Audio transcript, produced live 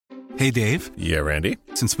Hey, Dave. Yeah, Randy.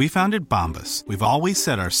 Since we founded Bombas, we've always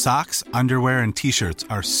said our socks, underwear, and T-shirts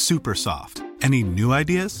are super soft. Any new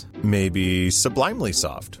ideas? Maybe sublimely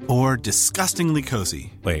soft. Or disgustingly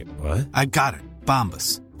cozy. Wait, what? I got it.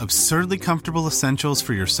 Bombas. Absurdly comfortable essentials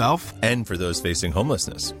for yourself And for those facing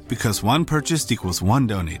homelessness. Because one purchased equals one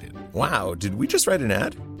donated. Wow, did we just write an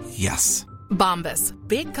ad? Yes. Bombas.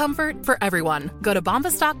 Big comfort for everyone. Go to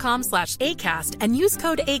bombas.com/ACAST and use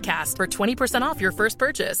code ACAST for 20% off your first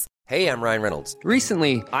purchase. Hey, I'm Ryan Reynolds.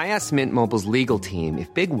 Recently, I asked Mint Mobile's legal team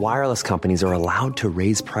if big wireless companies are allowed to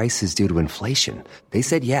raise prices due to inflation. They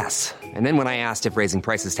said yes. And then when I asked if raising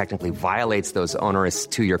prices technically violates those onerous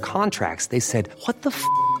two-year contracts, they said, "What the f***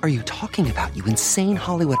 are you talking about, you insane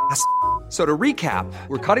Hollywood ass?" So to recap,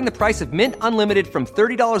 we're cutting the price of Mint Unlimited from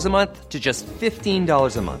 $30 a month to just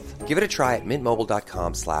 $15 a month. Give it a try at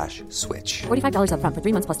mintmobile.com/switch. $45 up front for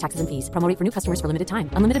 3 months plus taxes and fees. Promo rate for new customers for limited time.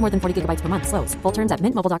 Unlimited more than 40 gigabytes per month. Slows full terms at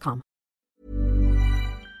mintmobile.com.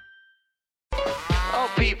 Oh,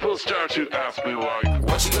 people start to ask me why.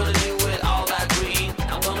 What you gonna do with all that green?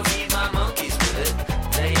 I'm gonna feed my monkeys with it.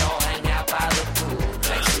 They all hang out by the pool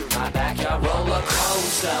next to my backyard roller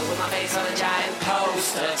coaster with my face on a giant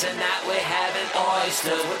poster. Tonight we're having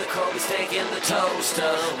oysters with the Kobe steak in the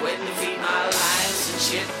toaster. Waiting to feed my lions and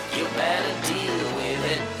shit. You better deal with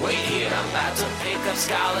it. Wait here, I'm about to pick up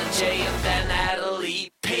Scarlett J and then Natalie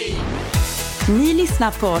P. Ni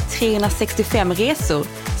lyssnar på 365 resor,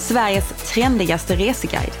 Sveriges trendigaste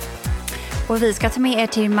reseguide. Och vi ska ta med er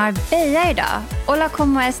till Marbella idag. Hola,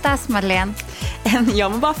 ¿cómo estás, Madeleine?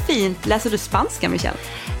 Jag mår bara fint. Läser du spanska, Michelle?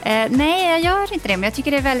 Nej, jag gör inte det, men jag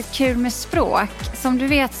tycker det är väldigt kul med språk. Som du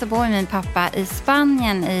vet så bor min pappa i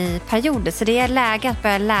Spanien i perioder, så det är läge att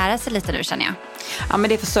börja lära sig lite nu, känner jag. Ja, men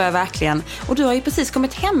det förstår jag verkligen. Och du har ju precis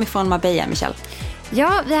kommit hem ifrån Marbella, Michelle.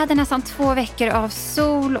 Ja, vi hade nästan 2 veckor av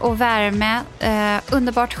sol och värme.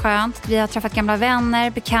 Underbart skönt. Vi har träffat gamla vänner,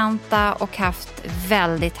 bekanta och haft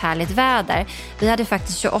väldigt härligt väder. Vi hade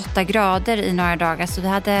faktiskt 28 grader i några dagar, så vi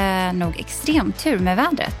hade nog extremt tur med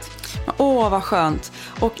vädret. Åh, vad skönt.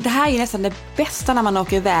 Och det här är nästan det bästa när man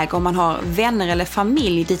åker iväg, om man har vänner eller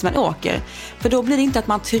familj dit man åker. För då blir det inte att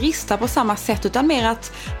man turistar på samma sätt, utan mer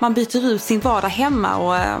att man byter ut sin vardag hemma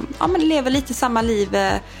och man lever lite samma liv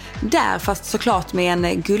där, fast såklart med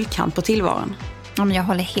en guldkant på tillvaron. Ja, men jag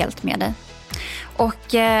håller helt med dig.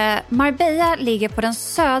 Och Marbella ligger på den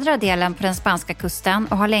södra delen på den spanska kusten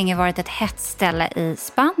och har länge varit ett hett ställe i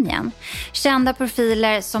Spanien. Kända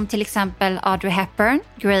profiler som till exempel Audrey Hepburn,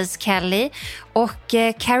 Grace Kelly och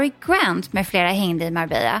Cary Grant med flera hängde i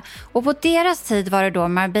Marbella. Och på deras tid var det då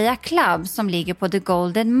Marbella Club som ligger på The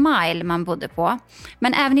Golden Mile man bodde på.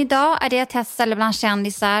 Men även idag är det ett hett ställe bland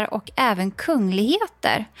kändisar och även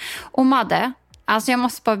kungligheter. Och Madde, alltså jag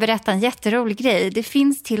måste bara berätta en jätterolig grej. Det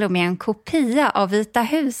finns till och med en kopia av Vita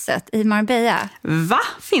huset i Marbella. Va?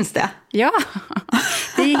 Finns det? Ja,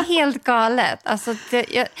 det är helt galet. Alltså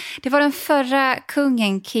det var den förra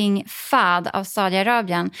kungen, King Fahd av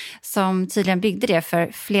Saudiarabien, som tydligen byggde det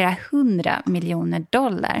för flera 100 miljoner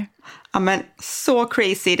dollar. Ja, men så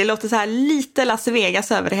crazy. Det låter så här lite Las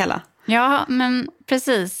Vegas över det hela. Ja, men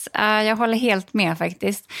precis. Jag håller helt med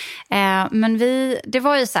faktiskt. Men det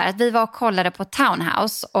var ju så här att vi var och kollade på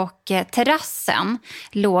Townhouse och terrassen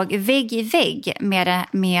låg vägg i vägg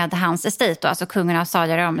med hans estate då, alltså kungen av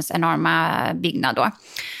Saudiarabiens enorma byggnad då.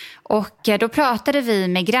 Och då pratade vi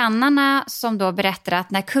med grannarna som då berättade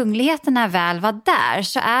att när kungligheterna väl var där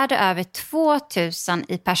så är det över 2000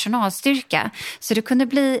 i personalstyrka. Så det kunde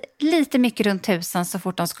bli lite mycket runt 1000 så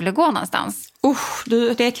fort de skulle gå någonstans.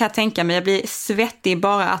 Det kan jag tänka mig. Jag blir svettig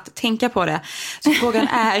bara att tänka på det. Så frågan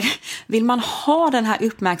är, vill man ha den här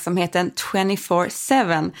uppmärksamheten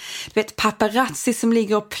 24/7? Du vet, paparazzi som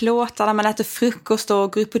ligger och plåtar när man äter frukost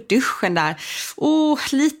och går upp på duschen där.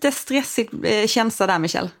 Lite stressig känsla där,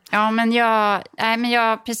 Michelle. Ja, men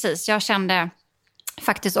jag precis. Jag kände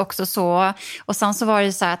faktiskt också så. Och sen så var det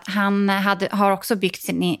ju så att han har också byggt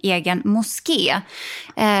sin egen moské.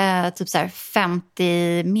 Typ så här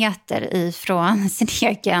 50 meter ifrån sin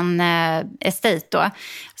egen estate då.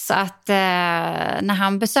 Så att när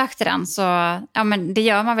han besökte den så, ja men det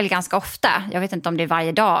gör man väl ganska ofta. Jag vet inte om det är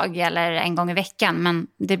varje dag eller en gång i veckan. Men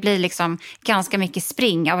det blir liksom ganska mycket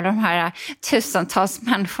spring av de här tusentals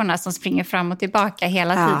människorna som springer fram och tillbaka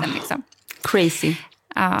hela tiden liksom. Crazy.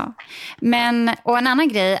 Ja, och en annan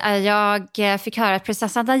grej är jag fick höra att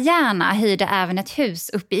prinsessan Diana hyrde även ett hus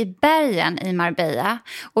uppe i bergen i Marbella.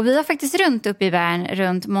 Och vi har faktiskt uppe i bergen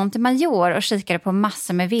runt Montemayor och kikade på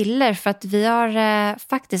massor med villor för att vi har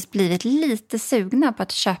faktiskt blivit lite sugna på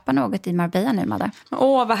att köpa något i Marbella nu, Madde.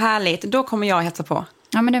 Vad härligt. Då kommer jag att hälsa på.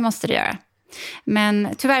 Ja, men det måste du göra. Men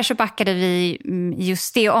tyvärr så backade vi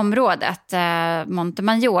just det området,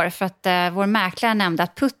 Montemayor, för att vår mäklare nämnde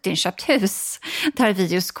att Putin köpt hus där vi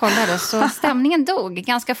just kollade. Så stämningen dog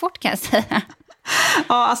ganska fort, kan jag säga.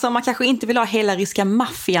 Ja, alltså man kanske inte vill ha hela ryska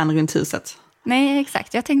maffian runt huset. Nej,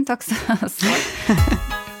 exakt. Jag tänkte också så.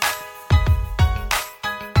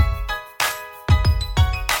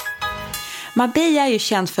 Marbella är ju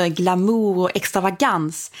känd för glamour och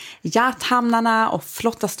extravagans, yachthamnarna och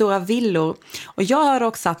flotta stora villor. Och jag hörde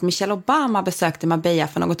också att Michelle Obama besökte Marbella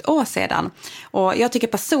för något år sedan. Och jag tycker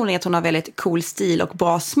personligen att hon har väldigt cool stil och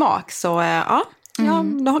bra smak. Så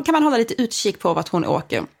då kan man hålla lite utkik på vart hon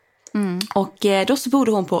åker. Och då så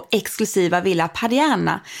bodde hon på exklusiva Villa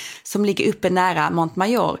Padiana som ligger uppe nära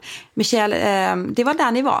Montemayor. Michelle, det var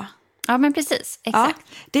där ni var? Ja, men precis. Exakt.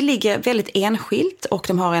 Ja, det ligger väldigt enskilt och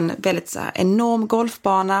de har en väldigt så här, enorm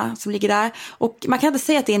golfbana som ligger där. Och man kan inte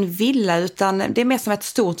säga att det är en villa utan det är mer som ett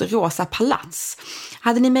stort rosa palats.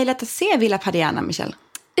 Hade ni möjlighet att se Villa Padiana, Michelle?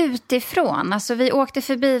 Utifrån. Alltså vi åkte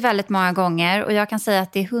förbi väldigt många gånger och jag kan säga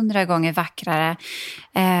att det är 100 gånger vackrare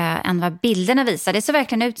än vad bilderna visar. Det ser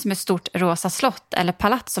verkligen ut som ett stort rosa slott eller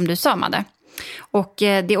palats som du sa, Madde. Och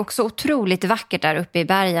det är också otroligt vackert där uppe i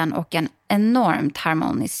bergen och en enormt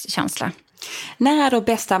harmonisk känsla. När är då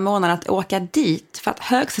bästa månaden att åka dit? För att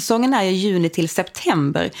högsäsongen är ju juni till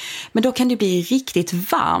september. Men då kan det bli riktigt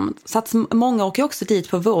varmt. Så att många åker också dit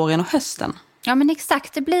på våren och hösten. Ja, men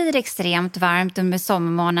exakt. Det blir extremt varmt under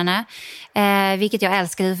sommarmånaderna, vilket jag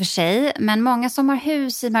älskar i och för sig. Men många som har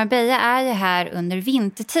hus i Marbella är ju här under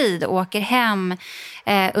vintertid och åker hem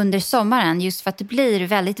under sommaren just för att det blir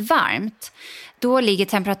väldigt varmt. Då ligger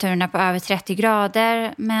temperaturerna på över 30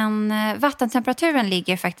 grader, men vattentemperaturen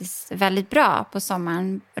ligger faktiskt väldigt bra på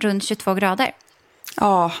sommaren, runt 22 grader.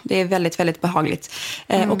 Ja, det är väldigt, väldigt behagligt.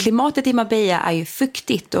 Och klimatet i Marbella är ju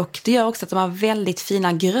fuktigt och det gör också att de har väldigt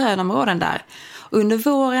fina grönområden där. Och under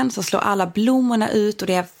våren så slår alla blommorna ut och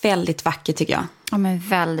det är väldigt vackert tycker jag. Ja, men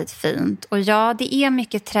väldigt fint. Och ja, det är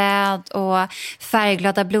mycket träd och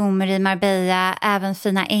färgglada blommor i Marbella. Även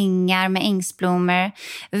fina ängar med ängsblommor.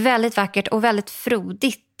 Väldigt vackert och väldigt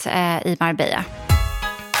frodigt i Marbella.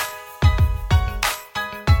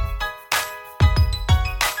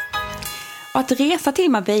 Och att resa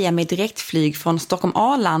till Marbella med direktflyg från Stockholm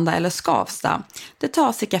Arlanda eller Skavsta, det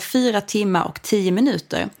tar cirka 4 timmar och 10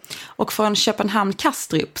 minuter. Och från Köpenhamn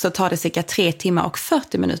Kastrup så tar det cirka 3 timmar och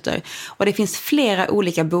 40 minuter. Och det finns flera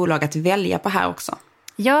olika bolag att välja på här också.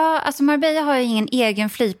 Ja, alltså Marbella har ju ingen egen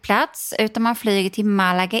flygplats utan man flyger till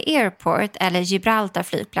Malaga Airport eller Gibraltar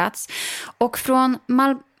flygplats. Och från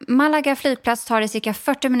Malaga flygplats tar det cirka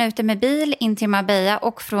 40 minuter med bil in till Marbella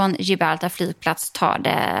och från Gibraltar flygplats tar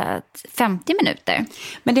det 50 minuter.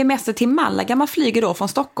 Men det är mest till Malaga man flyger då från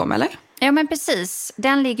Stockholm, eller? Ja, men precis.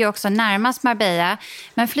 Den ligger också närmast Marbella.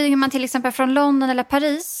 Men flyger man till exempel från London eller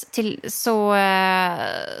Paris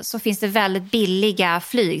så finns det väldigt billiga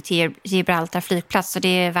flyg till Gibraltar flygplats så det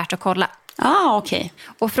är värt att kolla. Okej.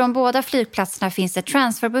 Och från båda flygplatserna finns det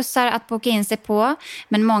transferbussar att boka in sig på.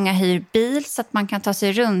 Men många hyr bil så att man kan ta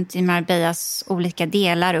sig runt i Marbellas olika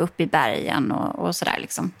delar och upp i bergen och sådär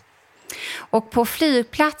liksom. Och på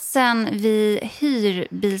flygplatsen vid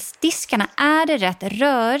hyrbilsdiskarna är det rätt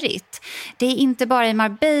rörigt. Det är inte bara i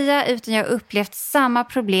Marbella utan jag har upplevt samma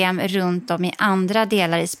problem runt om i andra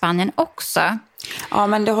delar i Spanien också. Ja,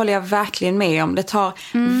 men det håller jag verkligen med om. Det tar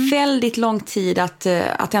väldigt lång tid att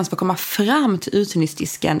ens få komma fram till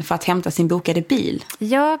uthyrningsdisken för att hämta sin bokade bil.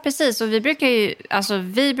 Ja, precis. Och vi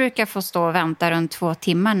brukar få stå och vänta runt 2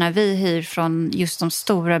 timmar när vi hyr från just de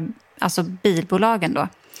stora bilbolagen då.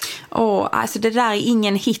 Alltså det där är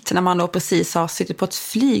ingen hit när man då precis har suttit på ett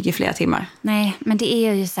flyg i flera timmar. Nej, men det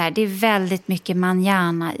är ju så här, det är väldigt mycket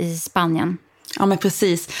mañana i Spanien. Ja, men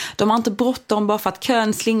precis. De har inte bråttom bara för att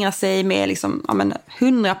kön slingrar sig med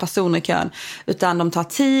 100 personer i kön. Utan de tar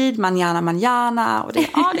tid, mañana. Och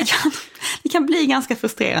det kan bli ganska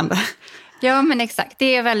frustrerande. Ja, men exakt.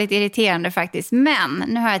 Det är väldigt irriterande faktiskt. Men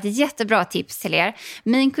nu har jag ett jättebra tips till er.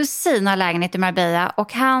 Min kusin har lägenhet i Marbella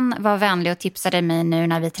och han var vänlig och tipsade mig nu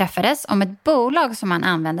när vi träffades om ett bolag som han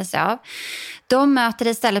använder sig av. De möter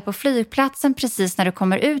dig istället på flygplatsen precis när du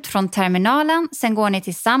kommer ut från terminalen. Sen går ni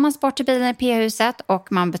tillsammans bort till bilen i P-huset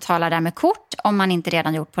och man betalar där med kort om man inte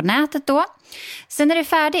redan gjort på nätet då. Sen när det är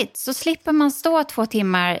färdigt så slipper man stå 2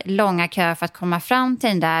 timmar långa kö för att komma fram till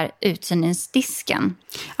den där uthyrningsdisken.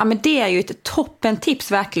 Ja, men det är ju ett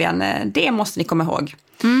toppentips verkligen. Det måste ni komma ihåg.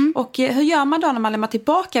 Och hur gör man då när man lämnar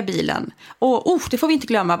tillbaka bilen? Och det får vi inte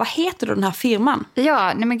glömma. Vad heter då den här firman?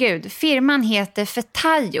 Ja, nej men gud. Firman heter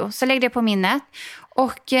Fetayo. Så lägg det på minnet.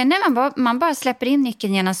 Och när man bara släpper in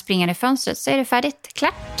nyckeln genom springande fönstret så är det färdigt.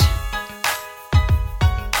 Klart.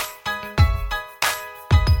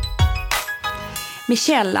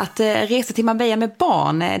 Michelle, att resa till Marbella med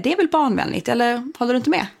barn, det är väl barnvänligt, eller håller du inte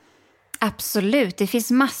med? Absolut, det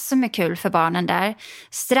finns massor med kul för barnen där.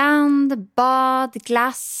 Strand, bad,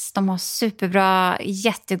 glass. De har superbra,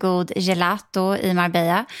 jättegod gelato i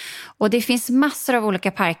Marbella. Och det finns massor av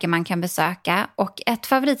olika parker man kan besöka. Och ett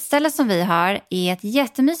favoritställe som vi har är ett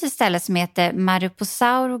jättemysigt ställe som heter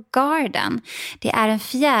Mariposauro Garden. Det är en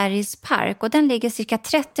fjärilspark och den ligger cirka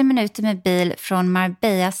 30 minuter med bil från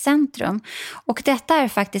Marbella centrum. Och detta är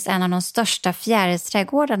faktiskt en av de största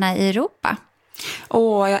fjärilsträdgårdarna i Europa.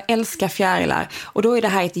 Jag älskar fjärilar. Och då är det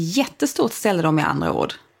här ett jättestort ställe då med andra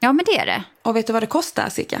ord. Ja, men det är det. Och vet du vad det kostar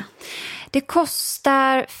cirka? Det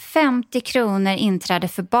kostar 50 kronor inträde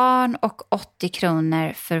för barn och 80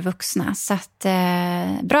 kronor för vuxna. Så att,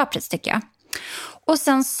 bra pris tycker jag. Och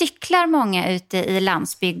sen cyklar många ute i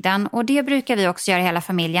landsbygden och det brukar vi också göra hela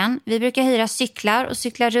familjen. Vi brukar hyra cyklar och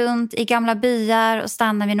cykla runt i gamla byar och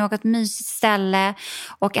stanna vid något mysigt ställe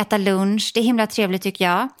och äta lunch. Det är himla trevligt tycker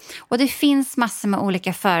jag. Och det finns massor med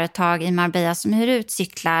olika företag i Marbella som hyr ut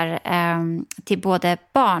cyklar till både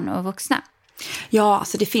barn och vuxna. Ja,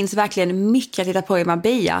 alltså det finns verkligen mycket att titta på i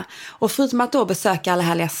Marbella. Och förutom att då besöka alla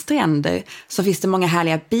härliga stränder så finns det många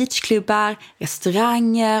härliga beachklubbar,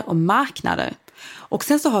 restauranger och marknader. Och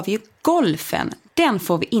sen så har vi ju golfen. Den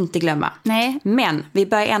får vi inte glömma. Nej. Men vi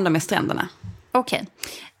börjar ändå med stränderna. Okej,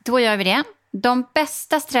 då gör vi det. De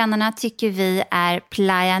bästa stränderna tycker vi är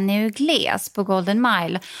Playa Neugles på Golden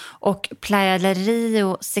Mile och Playa del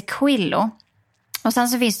Rio Sequillo. Och sen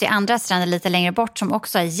så finns det andra stränder lite längre bort som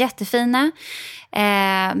också är jättefina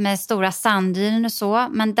med stora sanddyner och så.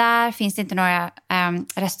 Men där finns det inte några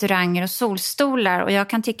restauranger och solstolar. Och jag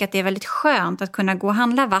kan tycka att det är väldigt skönt att kunna gå och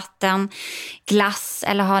handla vatten, glass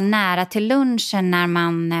eller ha nära till lunchen när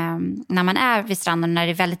man är vid stranden när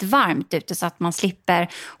det är väldigt varmt ute. Så att man slipper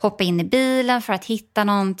hoppa in i bilen för att hitta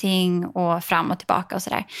någonting och fram och tillbaka och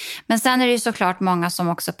sådär. Men sen är det ju såklart många som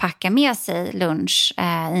också packar med sig lunch i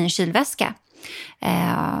en kylväska.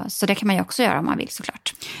 Så det kan man ju också göra om man vill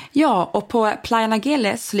såklart. Ja, och på Playa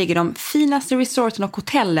Neugles så ligger de finaste resorten och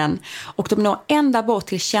hotellen och de når ända bort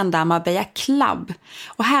till kända Marbella Club.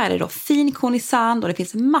 Och här är det då fin korn i sand och det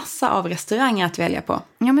finns massa av restauranger att välja på.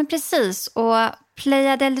 Ja men precis, och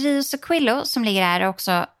Playa del Rio Sequillo som ligger här är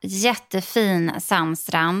också jättefin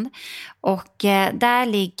sandstrand. Och där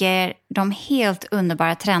ligger de helt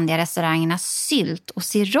underbara trendiga restaurangerna Sylt och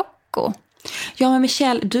Sirocco. Ja men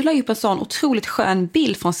Michelle, du la ju upp en sån otroligt skön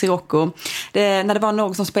bild från Sirocco när det var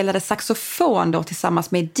någon som spelade saxofon då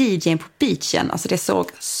tillsammans med DJ:n på beachen. Alltså det såg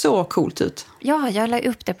så coolt ut. Ja, jag la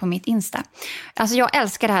upp det på mitt Insta. Alltså jag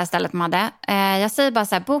älskar det här stället, Madde. Jag säger bara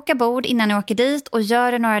så här, boka bord innan ni åker dit och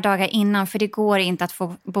gör det några dagar innan för det går inte att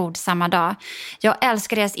få bord samma dag. Jag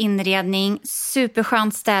älskar deras inredning,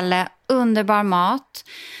 superskönt ställe, underbar mat.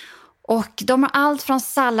 Och de har allt från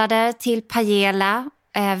sallader till paella.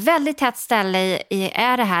 Väldigt tätt ställe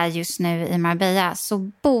är det här just nu i Marbella, så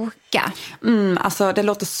boka. Alltså det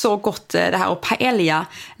låter så gott det här, och paella,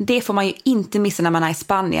 det får man ju inte missa när man är i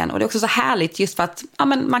Spanien. Och det är också så härligt just för att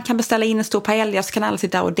man kan beställa in en stor paella så kan alla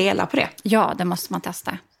sitta och dela på det. Ja, det måste man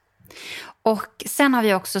testa. Och sen har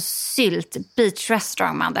vi också Sylt Beach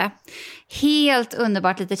Restaurant, Madde. Helt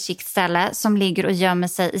underbart litet chict ställe som ligger och gömmer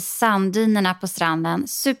sig i sanddynerna på stranden.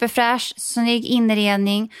 Superfräsch, snygg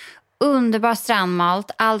inredning, underbar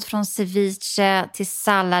strandmat, allt från ceviche till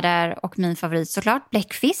sallader och min favorit såklart,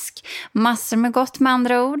 bläckfisk. Massor med gott med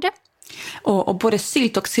andra ord. Och både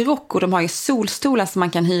Sylt och Sirocco, de har ju solstolar som man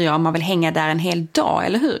kan hyra om man vill hänga där en hel dag,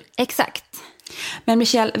 eller hur? Exakt. Men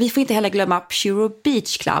Michelle, vi får inte heller glömma Puro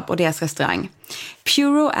Beach Club och deras restaurang.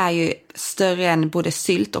 Puro är ju större än både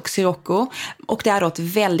Sylt och Sirocco och det är då ett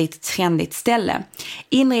väldigt trendigt ställe.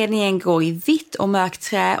 Inredningen går i vitt och mörkt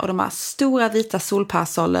trä och de har stora vita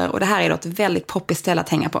solparasoller och det här är då ett väldigt poppigt ställe att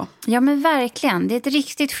hänga på. Ja men verkligen, det är ett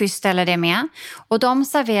riktigt schysst ställe det med. Och de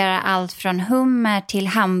serverar allt från hummer till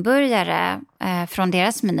hamburgare från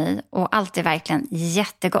deras meny och allt är verkligen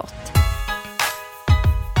jättegott.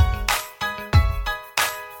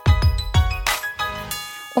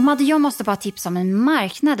 Och Madde, jag måste bara tipsa om en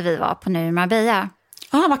marknad vi var på nu i Marbella.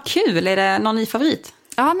 Vad kul. Är det någon ny favorit?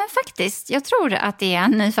 Ja, men faktiskt. Jag tror att det är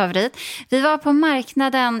en ny favorit. Vi var på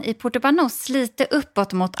marknaden i Portobanos, lite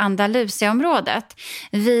uppåt mot Andalusia-området.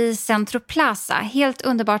 Vid Centro Plaza. Helt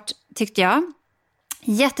underbart tyckte jag.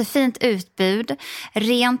 Jättefint utbud,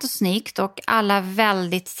 rent och snyggt och alla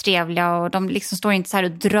väldigt trevliga och de liksom står inte så här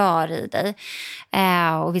och drar i dig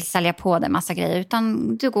och vill sälja på dig massa grejer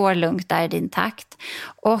utan du går lugnt där i din takt.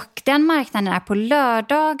 Och den marknaden är på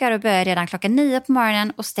lördagar och börjar redan 9:00 på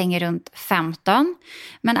morgonen och stänger runt 15.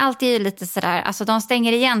 Men allt är ju lite sådär, alltså de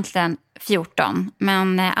stänger egentligen 14,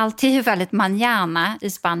 men allt är ju väldigt manjana i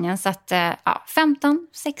Spanien, så att 15,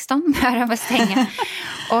 16 börjar de stänga.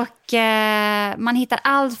 Och man hittar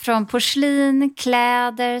allt från porslin,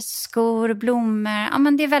 kläder, skor, blommor. Ja,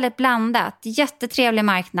 men det är väldigt blandat. Jättetrevlig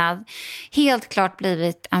marknad. Helt klart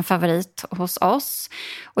blivit en favorit hos oss.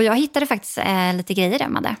 Och jag hittade faktiskt lite grejer där,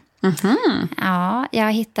 Madde. Mm-hmm. Ja,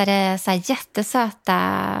 jag hittade så här jättesöta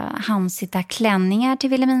handsitta klänningar till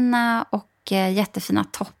Wilhelmina och jättefina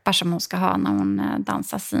toppar som hon ska ha när hon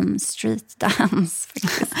dansar sin streetdans.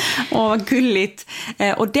 Åh, vad gulligt.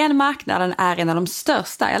 Och den marknaden är en av de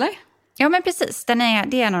största, eller? Ja, men precis. Det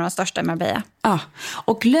är en av de största i Marbella. Ja,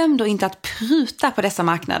 och glöm då inte att pruta på dessa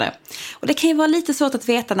marknader. Och det kan ju vara lite svårt att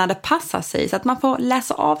veta när det passar sig, så att man får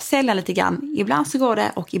läsa av säljaren lite grann. Ibland så går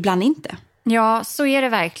det och ibland inte. Ja, så är det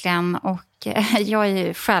verkligen. Och jag är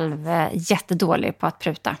ju själv jättedålig på att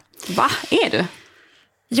pruta. Va? Är du?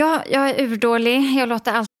 Ja, jag är urdålig. Jag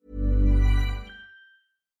låter allt.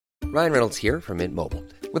 Ryan Reynolds here from Mint Mobile.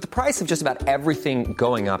 With the price of just about everything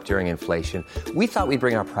going up during inflation, we thought we'd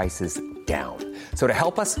bring our prices down. So to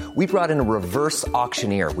help us, we brought in a reverse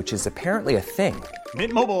auctioneer, which is apparently a thing.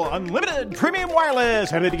 Mint Mobile Unlimited Premium Wireless.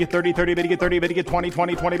 How to get 30, 30, bit to get 30, bit to get 20,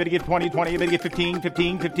 20, 20, bit to get 20, 20, bit to get 15,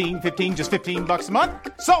 15, 15, 15, just $15 a month?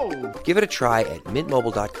 Sold! Give it a try at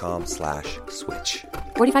mintmobile.com/switch.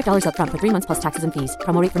 $45 up front for 3 months plus taxes and fees.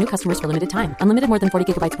 Promo rate for new customers for limited time. Unlimited more than 40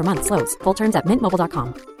 gigabytes per month. Slows full terms at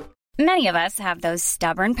mintmobile.com. Many of us have those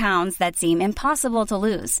stubborn pounds that seem impossible to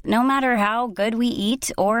lose, no matter how good we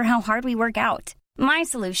eat or how hard we work out. My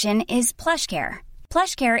solution is PlushCare.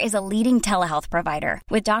 PlushCare is a leading telehealth provider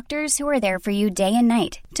with doctors who are there for you day and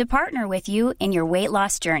night to partner with you in your weight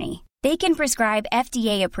loss journey. They can prescribe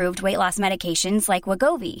FDA-approved weight loss medications like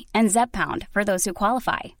Wegovy and Zepbound for those who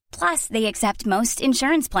qualify. Plus, they accept most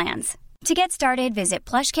insurance plans. To get started, visit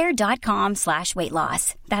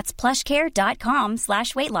plushcare.com/weightloss. That's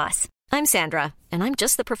plushcare.com/weightloss. I'm Sandra, and I'm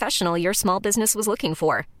just the professional your small business was looking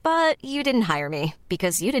for. But you didn't hire me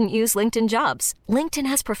because you didn't use LinkedIn Jobs. LinkedIn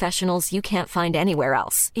has professionals you can't find anywhere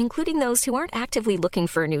else, including those who aren't actively looking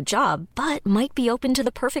for a new job, but might be open to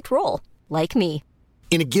the perfect role, like me.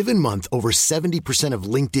 In a given month, over 70%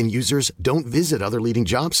 of LinkedIn users don't visit other leading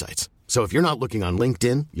job sites. So if you're not looking on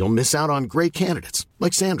LinkedIn, you'll miss out on great candidates,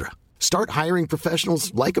 like Sandra. Start hiring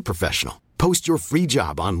professionals like a professional. Post your free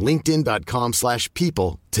job on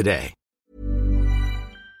linkedin.com/people today.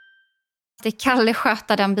 Det Kalle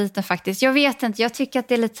sköta den biten faktiskt. Jag vet inte, jag tycker att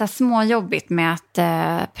det är lite så småjobbigt med att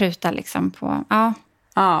pruta liksom på. Ja,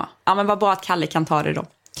 men vad bra att Kalle kan ta det då.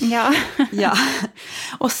 Ja. Ja.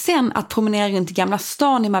 Och sen att promenera runt i Gamla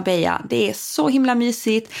stan i Marbella, det är så himla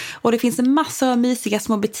mysigt och det finns en massa mysiga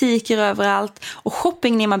små butiker överallt och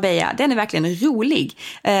shoppingen i Marbella, den är verkligen rolig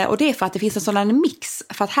och det är för att det finns en sådan mix,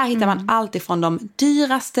 för att här hittar man allt ifrån de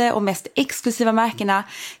dyraste och mest exklusiva märkena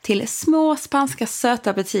till små spanska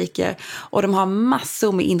söta butiker och de har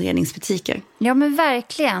massor med inredningsbutiker. Ja, men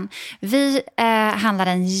verkligen. Vi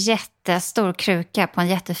handlade en jättestor kruka på en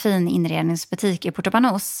jättefin inredningsbutik i Puerto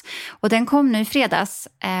Banús. Och den kom nu i fredags.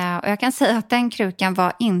 Och jag kan säga att den krukan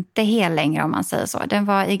var inte hel längre, om man säger så. Den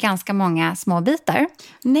var i ganska många små bitar.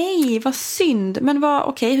 Nej, vad synd. Men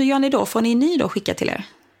okej, hur gör ni då? Får ni ny då skicka till er?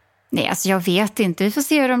 Nej, alltså jag vet inte. Vi får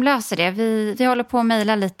se hur de löser det. Vi håller på att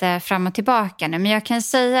mejla lite fram och tillbaka nu. Men jag kan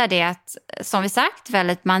säga det att, som vi sagt,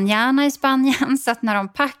 väldigt manjana i Spanien. Så att när de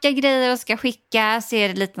packar grejer och ska skicka så är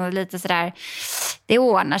det lite sådär, det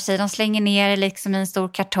ordnar sig. De slänger ner liksom i en stor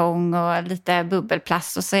kartong och lite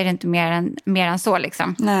bubbelplast och så är det inte mer än så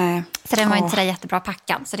liksom. Nej. Så den var inte sådär jättebra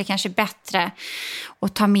packad. Så det kanske är bättre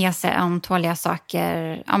att ta med sig ömtåliga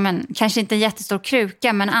saker. Ja, men kanske inte en jättestor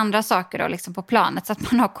kruka, men andra saker då liksom på planet så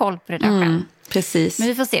att man har koll på det där själv. Precis. Men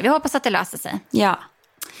vi får se. Vi hoppas att det löser sig. Ja.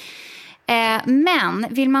 Men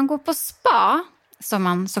vill man gå på spa, som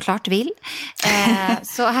man såklart vill,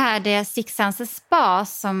 så här är det Six Senses Spa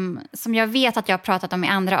som jag vet att jag har pratat om i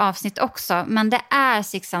andra avsnitt också. Men det är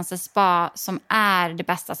Six Senses Spa som är det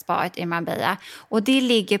bästa spaet i Marbella. Och det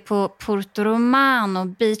ligger på Porto Romano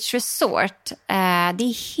Beach Resort. Det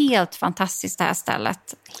är helt fantastiskt det här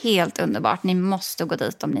stället. Helt underbart. Ni måste gå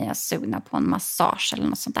dit om ni är sugna på en massage eller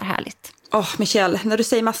något sånt där härligt. Michelle, när du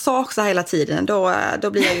säger massage så hela tiden,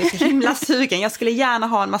 då blir jag ju så himla sugen. Jag skulle gärna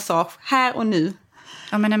ha en massage här och nu.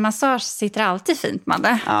 Ja, men en massage sitter alltid fint,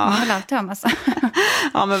 Madde. Ja. Man vill alltid ha massage.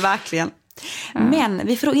 Ja, men verkligen. Ja. Men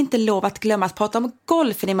vi får då inte lov att glömma att prata om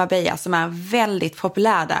golfen i Marbella som är väldigt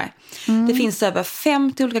populär där. Det finns över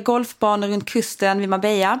 50 olika golfbanor runt kusten vid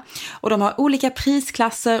Marbella och de har olika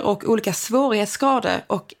prisklasser och olika svårighetsgrader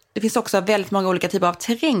och Det finns också väldigt många olika typer av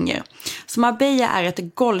terränger. Så Marbella är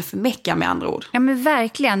ett golfmecka med andra ord. Ja, men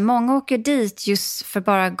verkligen. Många åker dit just för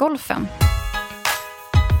bara golfen.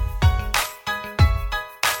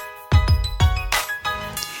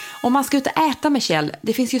 Om man ska ut och äta, Michelle,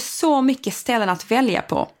 det finns ju så mycket ställen att välja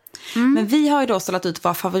på. Men vi har ju då sållat ut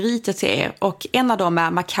våra favoriter till er, och en av dem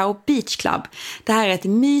är Macau Beach Club. Det här är ett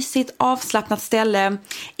mysigt, avslappnat ställe.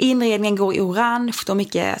 Inredningen går i orange och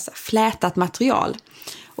mycket flätat material.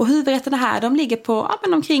 Och huvudrätterna här, de ligger på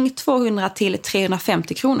omkring 200 till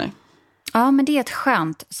 350 kronor. Ja, men det är ett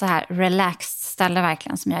skönt så här relaxed ställe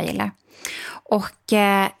verkligen som jag gillar. Och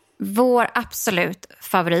vår absolut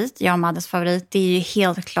favorit, jag och Maddes favorit, det är ju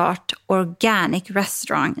helt klart Organic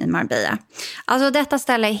Restaurant i Marbella. Alltså detta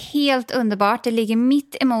ställe är helt underbart. Det ligger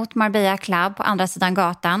mitt emot Marbella Club på andra sidan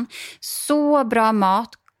gatan. Så bra mat,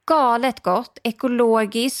 galet gott,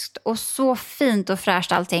 ekologiskt och så fint och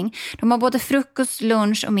fräscht allting. De har både frukost,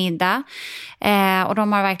 lunch och middag. Och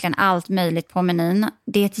de har verkligen allt möjligt på menyn.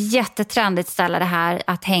 Det är ett jättetrendigt ställe det här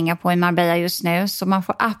att hänga på i Marbella just nu. Så man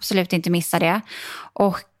får absolut inte missa det.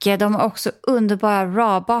 Och de har också underbara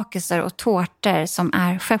rawbakelser och tårtor som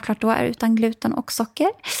är självklart då är utan gluten och socker.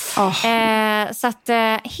 Så att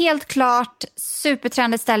helt klart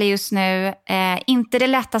supertrendigt ställe just nu. Inte det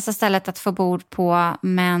lättaste stället att få bord på,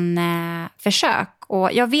 men försök.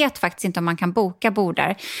 Och jag vet faktiskt inte om man kan boka bord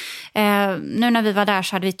där. Nu när vi var där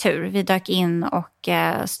så hade vi tur. Vi dök in och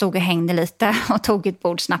stod och hängde lite och tog ett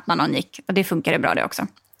bord snabbt när någon gick. Och det funkade bra det också.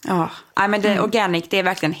 Ja, men det Organic, det är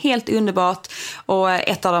verkligen helt underbart och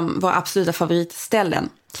ett av våra absoluta favoritställen.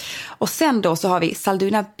 Och sen då så har vi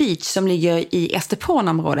Salduna Beach som ligger i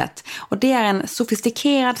Estepona-området. Och det är en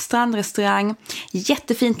sofistikerad strandrestaurang,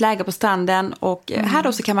 jättefint läge på stranden, och här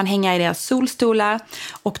då så kan man hänga i deras solstolar.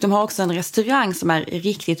 Och de har också en restaurang som är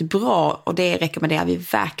riktigt bra, och det rekommenderar vi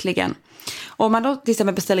verkligen. Och om man då till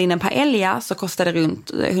exempel beställer in en paella så kostar det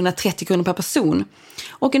runt 130 kronor per person.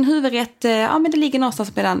 Och en huvudrätt, men det ligger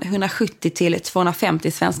någonstans mellan 170 till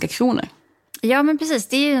 250 svenska kronor. Ja, men precis.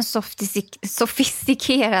 Det är ju en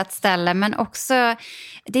sofistikerat ställe, men också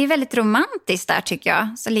det är väldigt romantiskt där tycker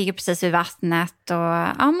jag. Så ligger precis vid vattnet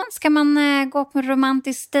och ska man gå på en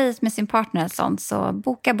romantisk dejt med sin partner och sånt, så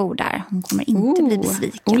boka bord där. Hon kommer inte bli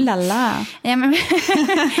besviken. Oh la la. Ja, men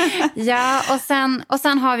ja, och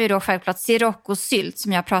sen har vi då självklart Sirocco sylt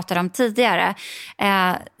som jag pratade om tidigare.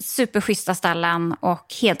 Superschyssta ställen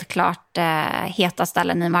och helt klart heta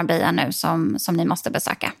ställen i Marbella nu som ni måste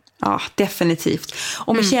besöka. Ja, definitivt.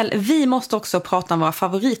 Och Michelle, vi måste också prata om våra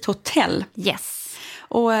favorithotell. Yes.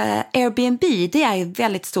 Och Airbnb, det är ju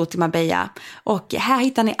väldigt stort i Marbella. Och här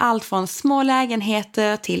hittar ni allt från små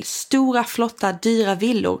lägenheter till stora, flotta, dyra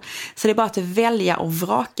villor. Så det är bara att välja och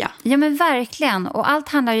vraka. Ja, men verkligen. Och allt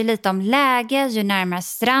handlar ju lite om läge. Ju närmare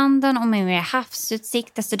stranden och med mer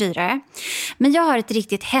havsutsikt, desto dyrare. Men jag har ett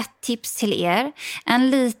riktigt hett tips till er. En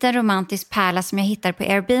liten romantisk pärla som jag hittar på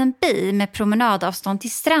Airbnb med promenadavstånd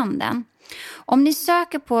till stranden. Om ni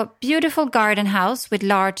söker på Beautiful Garden House with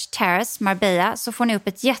Large Terrace Marbella så får ni upp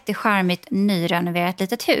ett jättecharmigt nyrenoverat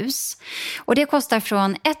litet hus. Och det kostar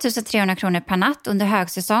från 1300 kronor per natt under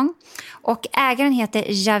högsäsong. Och ägaren heter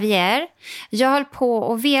Javier. Jag höll på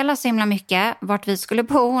och vela så himla mycket vart vi skulle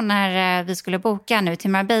bo när vi skulle boka nu till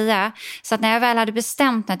Marbella. Så att när jag väl hade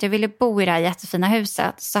bestämt att jag ville bo i det här jättefina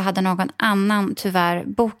huset så hade någon annan tyvärr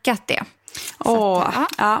bokat det.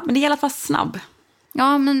 Ja, men det gäller att vara snabb.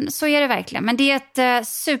 Ja, men så är det verkligen. Men det är ett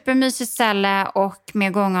supermysigt ställe och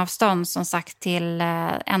med gångavstånd som sagt till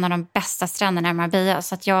en av de bästa stränderna i Marbella.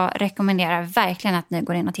 Så att jag rekommenderar verkligen att ni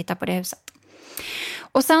går in och tittar på det huset.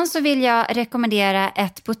 Och sen så vill jag rekommendera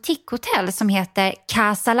ett boutiquehotell som heter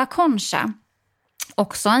Casa La Concha.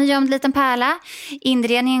 Också en gömd liten pärla.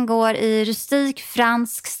 Inredningen går i rustik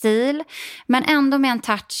fransk stil, men ändå med en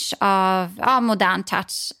touch av modern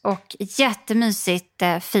touch och jättemysigt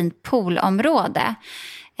fint poolområde.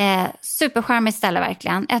 Supercharmigt ställe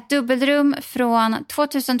verkligen. Ett dubbelrum från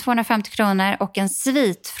 2250 kronor och en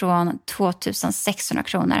svit från 2600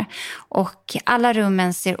 kronor. Och alla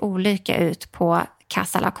rummen ser olika ut på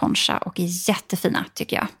Casa La Concha och är jättefina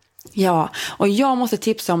tycker jag. Ja, och jag måste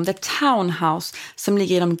tipsa om The Townhouse som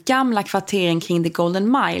ligger i de gamla kvarteren kring The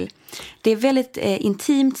Golden Mile. Det är väldigt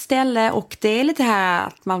intimt ställe och det är lite här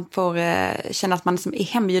att man får känna att man är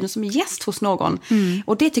hembjuden som gäst hos någon.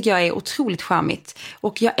 Och det tycker jag är otroligt charmigt.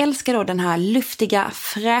 Och jag älskar då den här luftiga,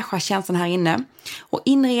 fräscha känslan här inne. Och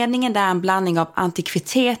inredningen där är en blandning av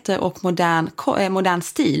antikviteter och modern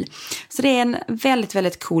stil. Så det är en väldigt,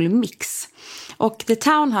 väldigt cool mix. Och The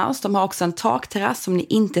Townhouse, de har också en takterrass som ni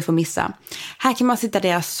inte får missa. Här kan man sitta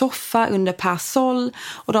deras soffa under parasoll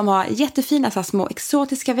och de har jättefina så här, små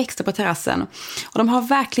exotiska växter på terrassen. Och de har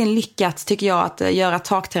verkligen lyckats, tycker jag, att göra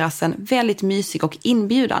takterrassen väldigt mysig och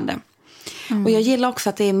inbjudande. Och jag gillar också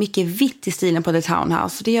att det är mycket vitt i stilen på The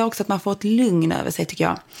Townhouse. Det gör också att man får ett lugn över sig, tycker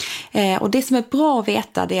jag. Och det som är bra att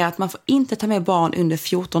veta, det är att man får inte ta med barn under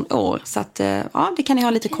 14 år. Så att, ja, det kan ni ha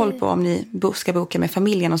lite koll på om ni ska boka med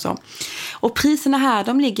familjen och så. Och priserna här,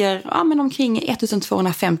 de ligger men omkring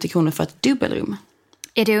 1250 kronor för ett dubbelrum.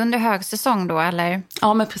 Är det under högsäsong då, eller?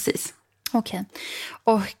 Ja, men precis. Okej.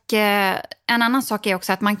 Och en annan sak är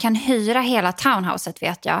också att man kan hyra hela townhouset,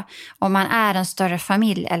 vet jag. Om man är en större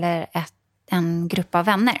familj eller en grupp av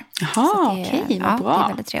vänner. Jaha, okej, vad bra. Det är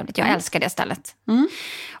väldigt trevligt. Jag älskar det stället.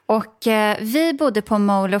 Och vi bodde på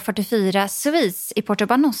Molo 44 Suites i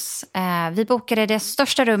Portobanos. Vi bokade det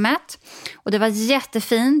största rummet. Och det var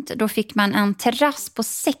jättefint. Då fick man en terrass på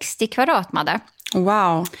 60 kvadrat, Madde.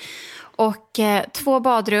 Wow. Och 2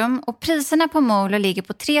 badrum. Och priserna på Molo ligger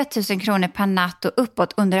på 3 000 kronor per natt och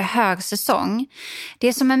uppåt under högsäsong.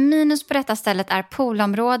 Det som är minus på detta stället är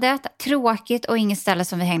poolområdet. Tråkigt och inget ställe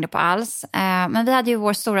som vi hängde på alls. Men vi hade ju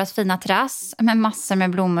vår stora fina terrass med massor med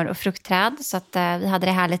blommor och fruktträd. Så att vi hade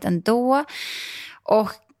det härligt ändå.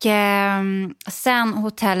 Och sen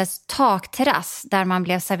hotellets takterrass där man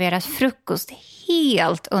blev serverad frukost.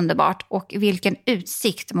 Helt underbart. Och vilken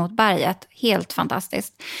utsikt mot berget. Helt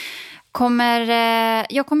fantastiskt.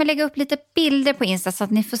 Jag kommer lägga upp lite bilder på Insta så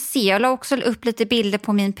att ni får se. Jag la också upp lite bilder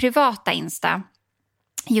på min privata Insta.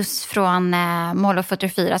 Just från Molo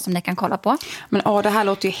 44 som ni kan kolla på. Men det här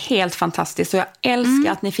låter ju helt fantastiskt. Och jag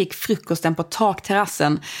älskar att ni fick frukosten på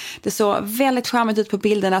takterrassen. Det såg väldigt charmigt ut på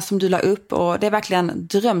bilderna som du la upp. Och det är verkligen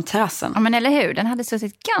drömterrassen. Ja, men eller hur? Den hade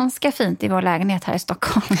suttit ganska fint i vår lägenhet här i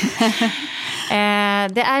Stockholm.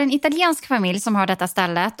 Det är en italiensk familj som har detta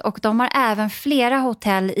stället. Och de har även flera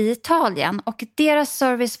hotell i Italien. Och deras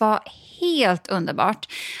service var helt underbart.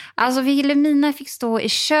 Alltså Wilhelmina fick stå i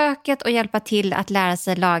köket och hjälpa till att lära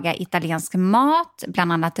sig laga italiensk mat.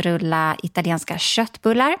 Bland annat rulla italienska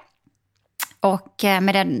köttbullar. Och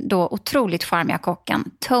med den då otroligt charmiga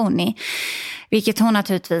kocken Tony. Vilket hon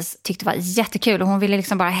naturligtvis tyckte var jättekul. Och hon ville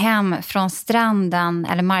liksom bara hem från stranden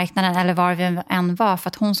eller marknaden eller var vi än var. För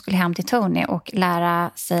att hon skulle hem till Tony och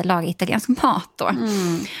lära sig laga italiensk mat då.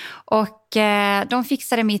 Och de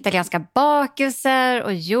fixade med italienska bakelser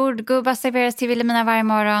och jordgubbar serverades till Wilhelmina varje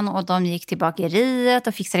morgon. Och de gick till bakeriet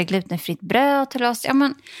och fixade glutenfritt bröd till oss. Ja,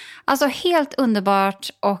 men, alltså helt underbart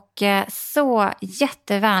och så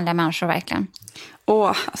jättevänliga människor verkligen.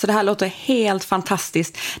 Alltså det här låter helt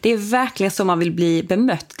fantastiskt. Det är verkligen så man vill bli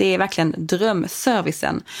bemött. Det är verkligen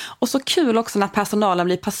drömservicen. Och så kul också när personalen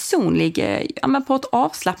blir personlig men på ett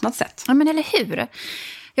avslappnat sätt. Ja, men eller hur?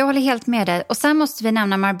 Jag håller helt med dig. Och sen måste vi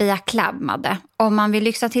nämna Marbella Club, Madde. Om man vill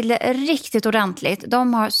lyxa till det riktigt ordentligt.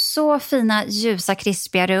 De har så fina, ljusa,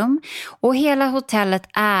 krispiga rum. Och hela hotellet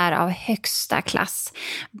är av högsta klass.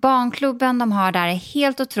 Barnklubben de har där är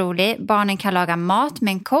helt otrolig. Barnen kan laga mat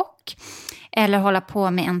med en kock. Eller hålla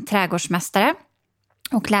på med en trädgårdsmästare.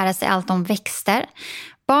 Och lära sig allt om växter.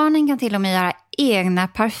 Barnen kan till och med göra egna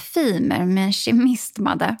parfymer med en kemist,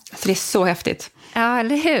 Madde. Så det är så häftigt. Ja,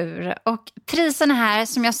 eller hur? Och priserna här,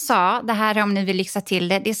 som jag sa, det här är om ni vill lyxa till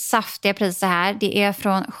det. Det är saftiga priser här. Det är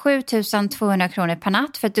från 7 200 kronor per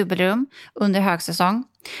natt för ett dubbelrum under högsäsong.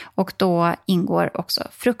 Och då ingår också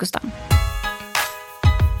frukosten.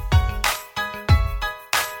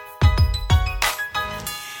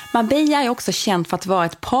 Marbella är också känd för att vara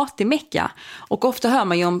ett partymecka. Och ofta hör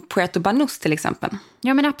man ju om Puerto Banús till exempel.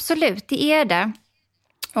 Ja, men absolut, det är det.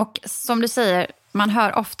 Och som du säger, man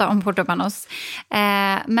hör ofta om Puerto Banús.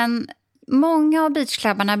 Men många av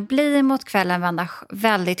beachklubbarna blir mot kvällen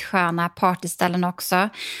väldigt sköna partyställen också.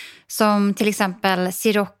 Som till exempel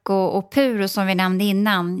Sirocco och Puro som vi nämnde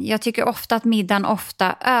innan. Jag tycker ofta att middagen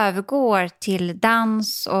ofta övergår till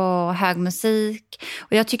dans och hög musik.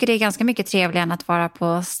 Och jag tycker det är ganska mycket trevligare än att vara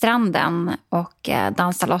på stranden och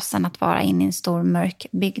dansa loss än att vara inne i en stor mörk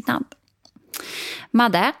byggnad.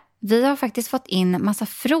 Madde, vi har faktiskt fått in massa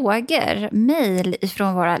frågor, mejl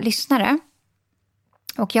ifrån våra lyssnare.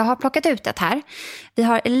 Och jag har plockat ut det här. Vi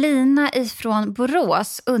har Lina ifrån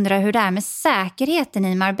Borås undrar hur det är med säkerheten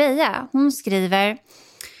i Marbella. Hon skriver: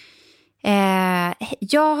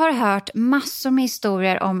 jag har hört massor med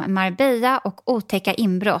historier om Marbella och otäcka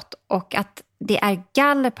inbrott. Och att det är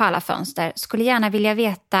galler på alla fönster. Skulle gärna vilja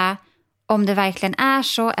veta om det verkligen är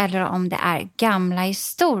så eller om det är gamla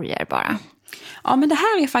historier bara. Ja, men det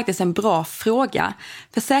här är faktiskt en bra fråga.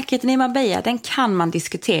 För säkerheten i Marbella, den kan man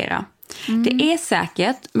diskutera. Det är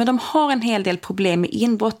säkert, men de har en hel del problem med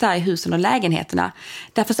inbrott där i husen och lägenheterna.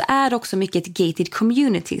 Därför så är det också mycket gated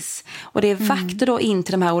communities. Och det är vakter då in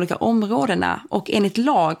till de här olika områdena. Och enligt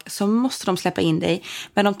lag så måste de släppa in dig.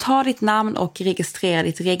 Men de tar ditt namn och registrerar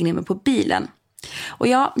ditt regnummer på bilen. Och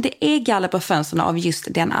ja, det är galler på fönsterna av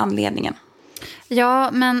just den anledningen.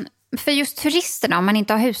 Ja, men för just turisterna, om man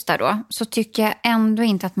inte har hus där då, så tycker jag ändå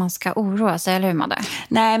inte att man ska oroa sig, eller hur, Madde?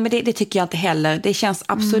 Nej, men det tycker jag inte heller. Det känns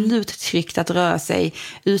absolut tryggt att röra sig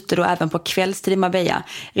ute då även på kvällstid i Marbella.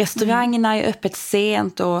 Restaurangerna är öppet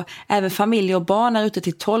sent och även familjer och barn är ute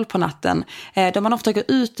till 12 på natten. Då man ofta går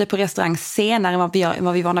ute på restaurang senare än vad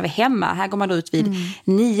vi är vana vid hemma. Här går man då ut vid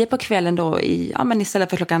 9 på kvällen då men istället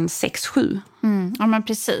för klockan 6-7. Ja, men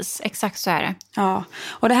precis. Exakt så är det. Ja,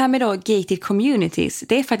 och det här med då gated communities,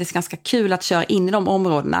 det är faktiskt ganska kul att köra in i de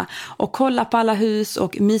områdena och kolla på alla hus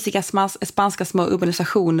och mysiga spanska små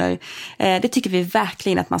urbanisationer. Det tycker vi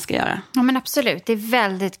verkligen att man ska göra. Ja, men absolut. Det är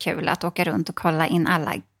väldigt kul att åka runt och kolla in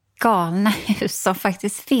alla galna hus som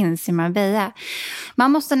faktiskt finns i Marbella.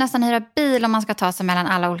 Man måste nästan hyra bil om man ska ta sig mellan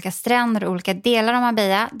alla olika stränder och olika delar av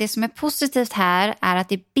Marbella. Det som är positivt här är att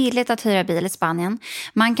det är billigt att hyra bil i Spanien.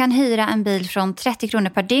 Man kan hyra en bil från 30 kronor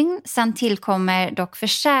per dygn. Sen tillkommer dock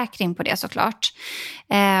försäkring på det såklart.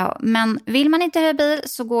 Men vill man inte hyra bil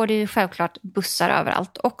så går det ju självklart bussar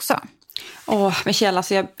överallt också. Michelle,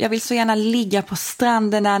 alltså jag vill så gärna ligga på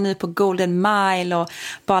stranden där nu på Golden Mile och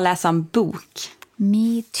bara läsa en bok.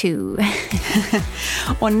 Me too.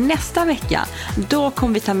 Och nästa vecka, då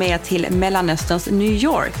kommer vi ta med er till Mellanösterns New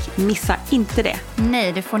York. Missa inte det.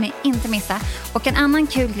 Nej, det får ni inte missa. Och en annan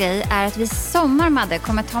kul grej är att vi sommar, Madde,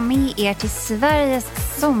 kommer ta med er till Sveriges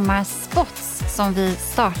sommarspots som vi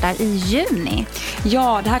startar i juni.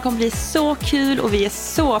 Ja, det här kommer bli så kul och vi är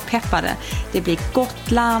så peppade. Det blir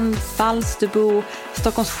Gotland, Falsterbo,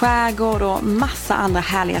 Stockholms skärgård och massa andra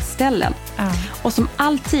härliga ställen. Och som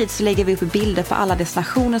alltid så lägger vi upp bilder på alla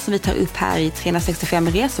destinationer som vi tar upp här i 365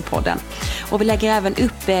 Resepodden. Och vi lägger även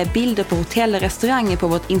upp bilder på hotell och restauranger på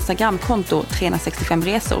vårt Instagramkonto 365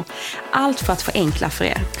 Resor. Allt för att förenkla för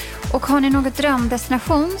er. Och har ni någon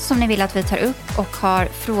drömdestination som ni vill att vi tar upp och har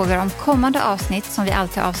frågor om kommande avsnitt som vi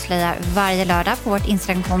alltid avslöjar varje lördag på vårt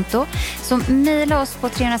Instagramkonto, så mejla oss på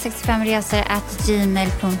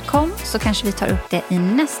 365resor@gmail.com så kanske vi tar upp det i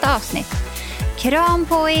nästa avsnitt. Kram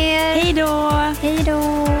på er! Hej då! Hej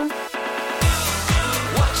då!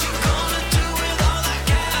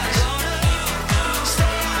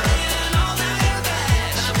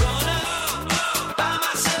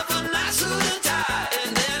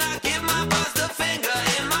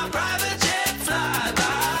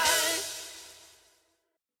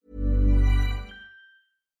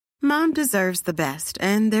 Mom deserves the best,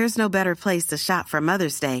 and there's no better place to shop for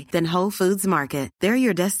Mother's Day than Whole Foods Market. They're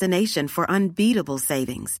your destination for unbeatable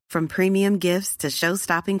savings, from premium gifts to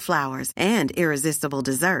show-stopping flowers and irresistible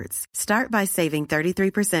desserts. Start by saving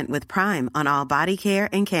 33% with Prime on all body care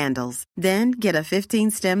and candles. Then get a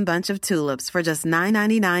 15-stem bunch of tulips for just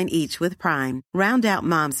 $9.99 each with Prime. Round out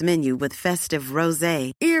Mom's menu with festive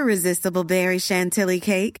rosé, irresistible berry chantilly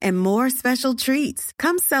cake, and more special treats.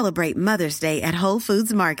 Come celebrate Mother's Day at Whole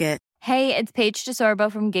Foods Market. Hey, it's Paige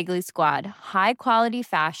DeSorbo from Giggly Squad. High quality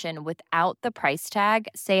fashion without the price tag.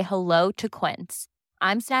 Say hello to Quince.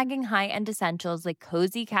 I'm snagging high-end essentials like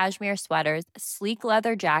cozy cashmere sweaters, sleek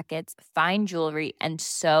leather jackets, fine jewelry, and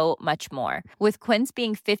so much more. With Quince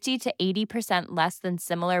being 50 to 80% less than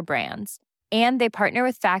similar brands. And they partner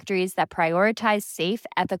with factories that prioritize safe,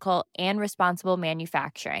 ethical, and responsible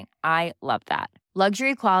manufacturing. I love that.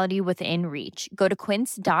 Luxury quality within reach. Go to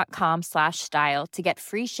quince.com/style to get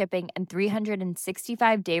free shipping and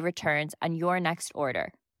 365-day returns on your next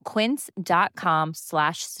order.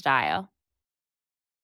 Quince.com/style.